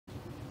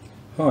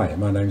Hi,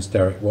 my name's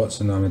Derek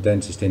Watson. I'm a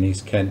dentist in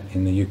East Kent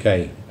in the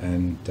UK,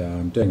 and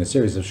I'm doing a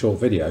series of short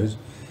videos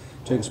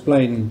to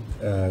explain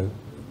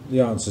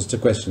the answers to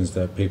questions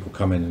that people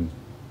come in and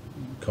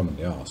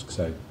commonly ask.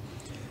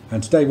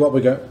 And today what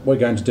we're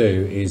going to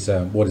do is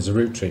what is a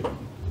root treatment.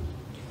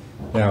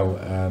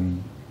 Now,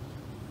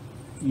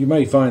 you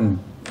may find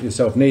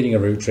yourself needing a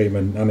root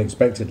treatment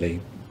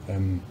unexpectedly,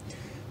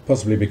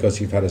 possibly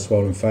because you've had a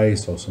swollen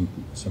face or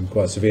some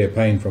quite severe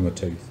pain from a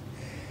tooth.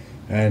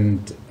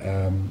 And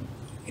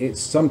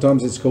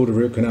sometimes it's called a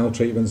root canal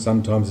treatment,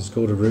 sometimes it's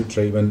called a root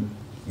treatment.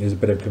 There's a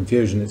bit of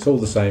confusion. It's all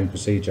the same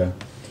procedure.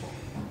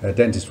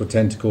 Dentists would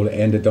tend to call it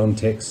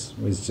endodontics,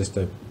 which is just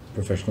a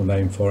professional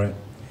name for it.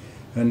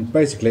 And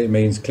basically it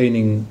means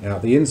cleaning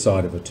out the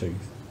inside of a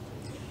tooth.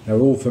 Now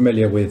we're all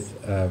familiar with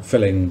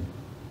filling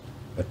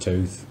a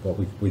tooth, what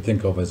we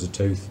think of as a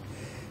tooth.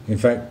 In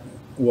fact,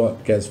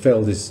 what gets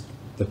filled is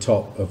the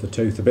top of the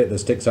tooth, the bit that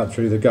sticks up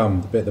through the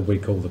gum, the bit that we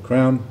call the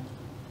crown.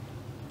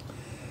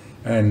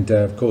 And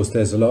of course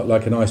there's a lot,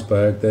 like an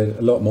iceberg, there's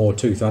a lot more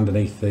tooth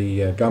underneath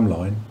the gum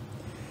line,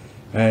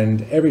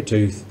 and every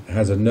tooth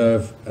has a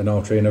nerve, an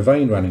artery and a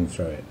vein running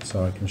through it.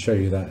 So I can show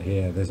you that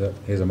here.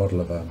 Here's a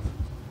model of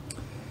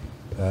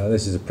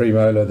this is a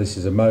premolar, this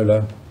is a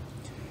molar,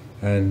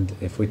 and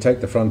if we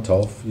take the front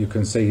off, you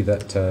can see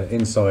that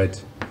inside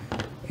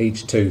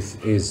each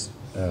tooth is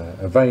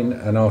a vein,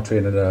 an artery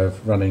and a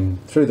nerve running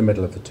through the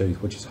middle of the tooth,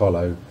 which is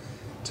hollow,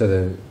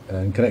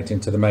 and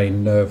connecting to the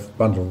main nerve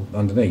bundle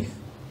underneath.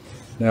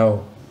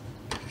 Now,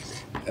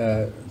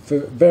 for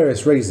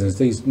various reasons,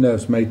 these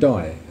nerves may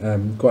die.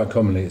 Quite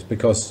commonly it's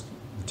because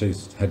the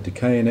tooth had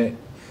decay in it,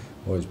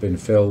 or it's been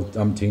filled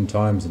umpteen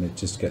times and it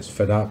just gets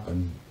fed up.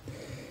 And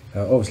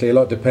obviously a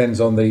lot depends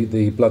on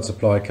the blood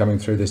supply coming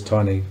through this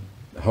tiny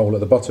hole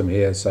at the bottom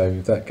here. So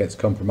if that gets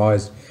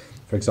compromised,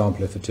 for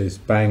example, if the tooth's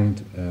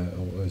banged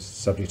or is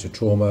subject to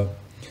trauma,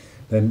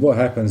 then what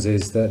happens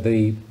is that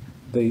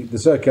the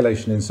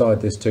circulation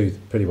inside this tooth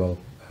pretty well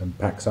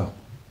packs up.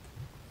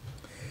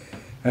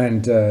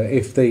 And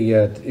if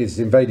it's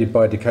invaded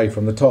by decay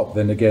from the top,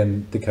 then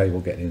again decay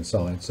will get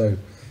inside. So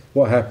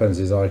what happens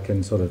is, I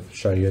can sort of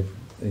show you,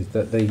 is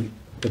that the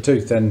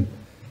tooth then,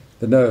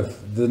 the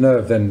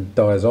nerve then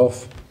dies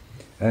off,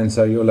 and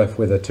so you're left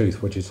with a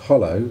tooth which is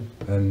hollow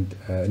and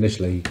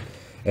initially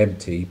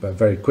empty, but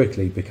very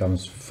quickly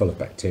becomes full of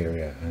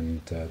bacteria,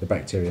 and the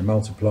bacteria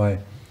multiply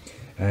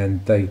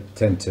and they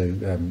tend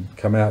to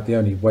come out the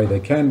only way they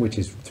can, which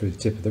is through the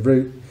tip of the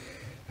root.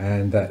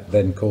 And that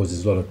then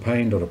causes a lot of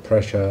pain, a lot of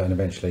pressure, and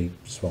eventually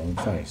swollen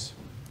face.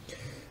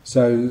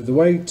 So the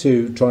way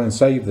to try and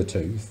save the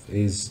tooth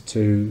is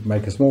to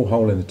make a small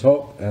hole in the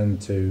top and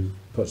to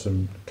put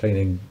some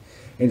cleaning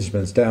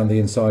instruments down the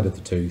inside of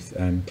the tooth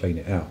and clean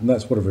it out. And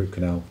that's what a root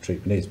canal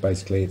treatment is.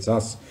 Basically, it's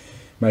us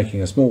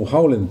making a small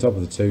hole in the top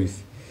of the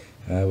tooth,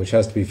 which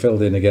has to be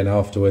filled in again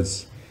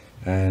afterwards,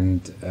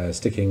 and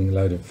sticking a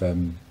load of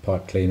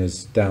pipe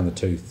cleaners down the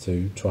tooth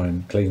to try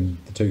and clean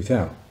the tooth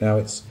out. Now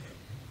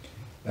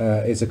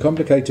it's a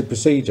complicated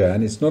procedure,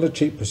 and it's not a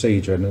cheap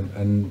procedure,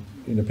 and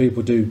you know,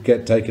 people do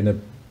get taken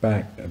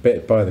aback a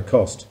bit by the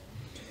cost.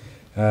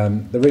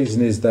 The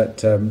reason is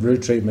that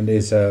root treatment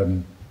is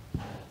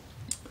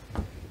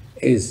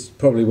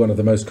probably one of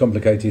the most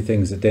complicated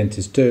things that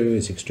dentists do.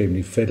 It's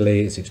extremely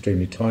fiddly, it's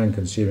extremely time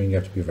consuming, you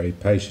have to be very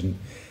patient,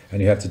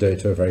 and you have to do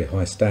it to a very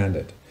high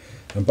standard.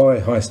 And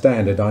by high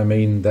standard I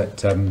mean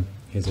that,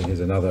 here's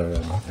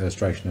another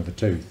illustration of a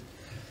tooth.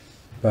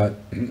 But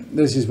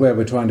this is where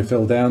we're trying to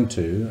fill down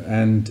to,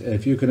 and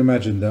if you can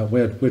imagine that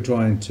we're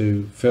trying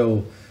to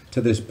fill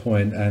to this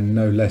point and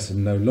no less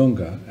and no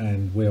longer,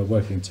 and we are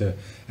working to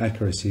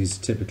accuracies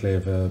typically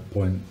of a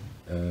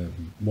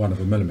 0.1 of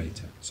a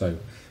millimetre, so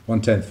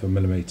 1/10 of a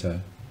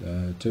millimetre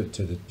to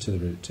the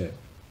root tip.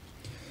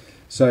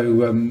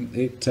 So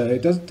it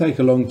doesn't take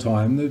a long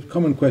time. The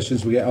common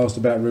questions we get asked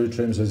about root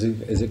trims is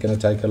it going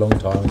to take a long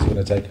time? Is it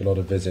going to take a lot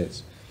of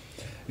visits?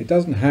 It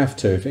doesn't have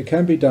to. If it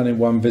can be done in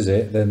one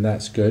visit, then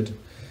that's good.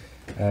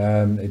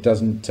 It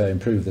doesn't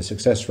improve the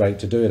success rate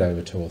to do it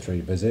over 2 or 3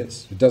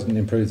 visits. It doesn't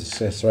improve the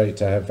success rate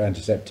to have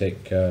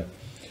antiseptic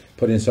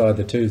put inside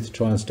the tooth to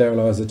try and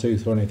sterilise the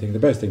tooth or anything. The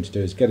best thing to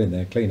do is get in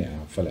there, clean it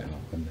out, fill it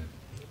up,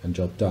 and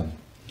job done.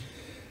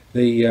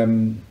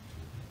 The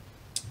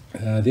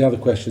other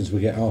questions we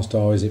get asked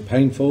are, is it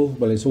painful?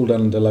 Well, it's all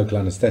done under local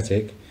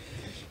anaesthetic.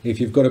 If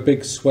you've got a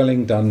big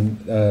swelling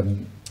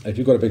done, if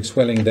you've got a big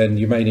swelling, then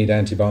you may need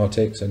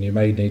antibiotics, and you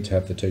may need to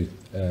have the tooth,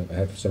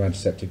 have some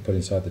antiseptic put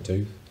inside the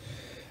tooth.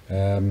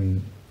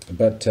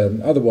 But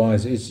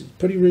otherwise, it's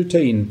pretty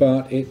routine.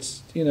 But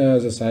it's, you know,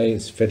 as I say,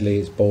 it's fiddly,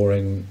 it's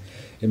boring.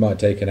 It might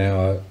take an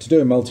hour to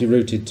do a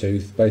multi-rooted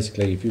tooth.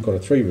 Basically, if you've got a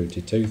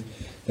 3-rooted tooth,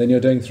 then you're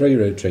doing 3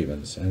 root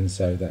treatments, and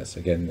so that's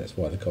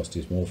why the cost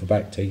is more for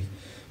back teeth.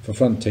 For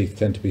front teeth,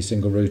 tend to be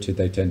single-rooted.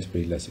 They tend to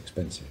be less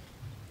expensive.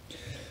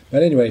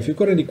 But anyway, if you've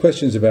got any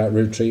questions about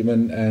root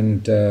treatment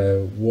and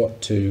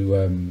what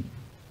to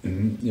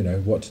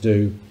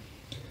do,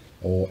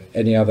 or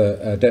any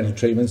other dental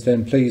treatments,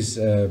 then please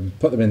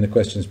put them in the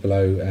questions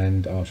below,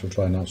 and I shall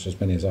try and answer as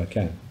many as I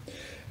can.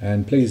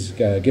 And please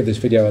give this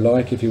video a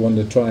like if you want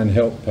to try and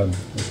help. I'm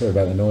sorry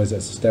about the noise,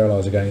 that's the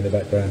steriliser going in the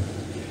background.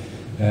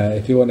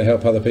 If you want to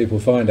help other people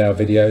find our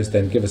videos,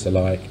 then give us a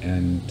like,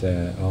 and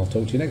I'll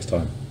talk to you next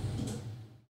time.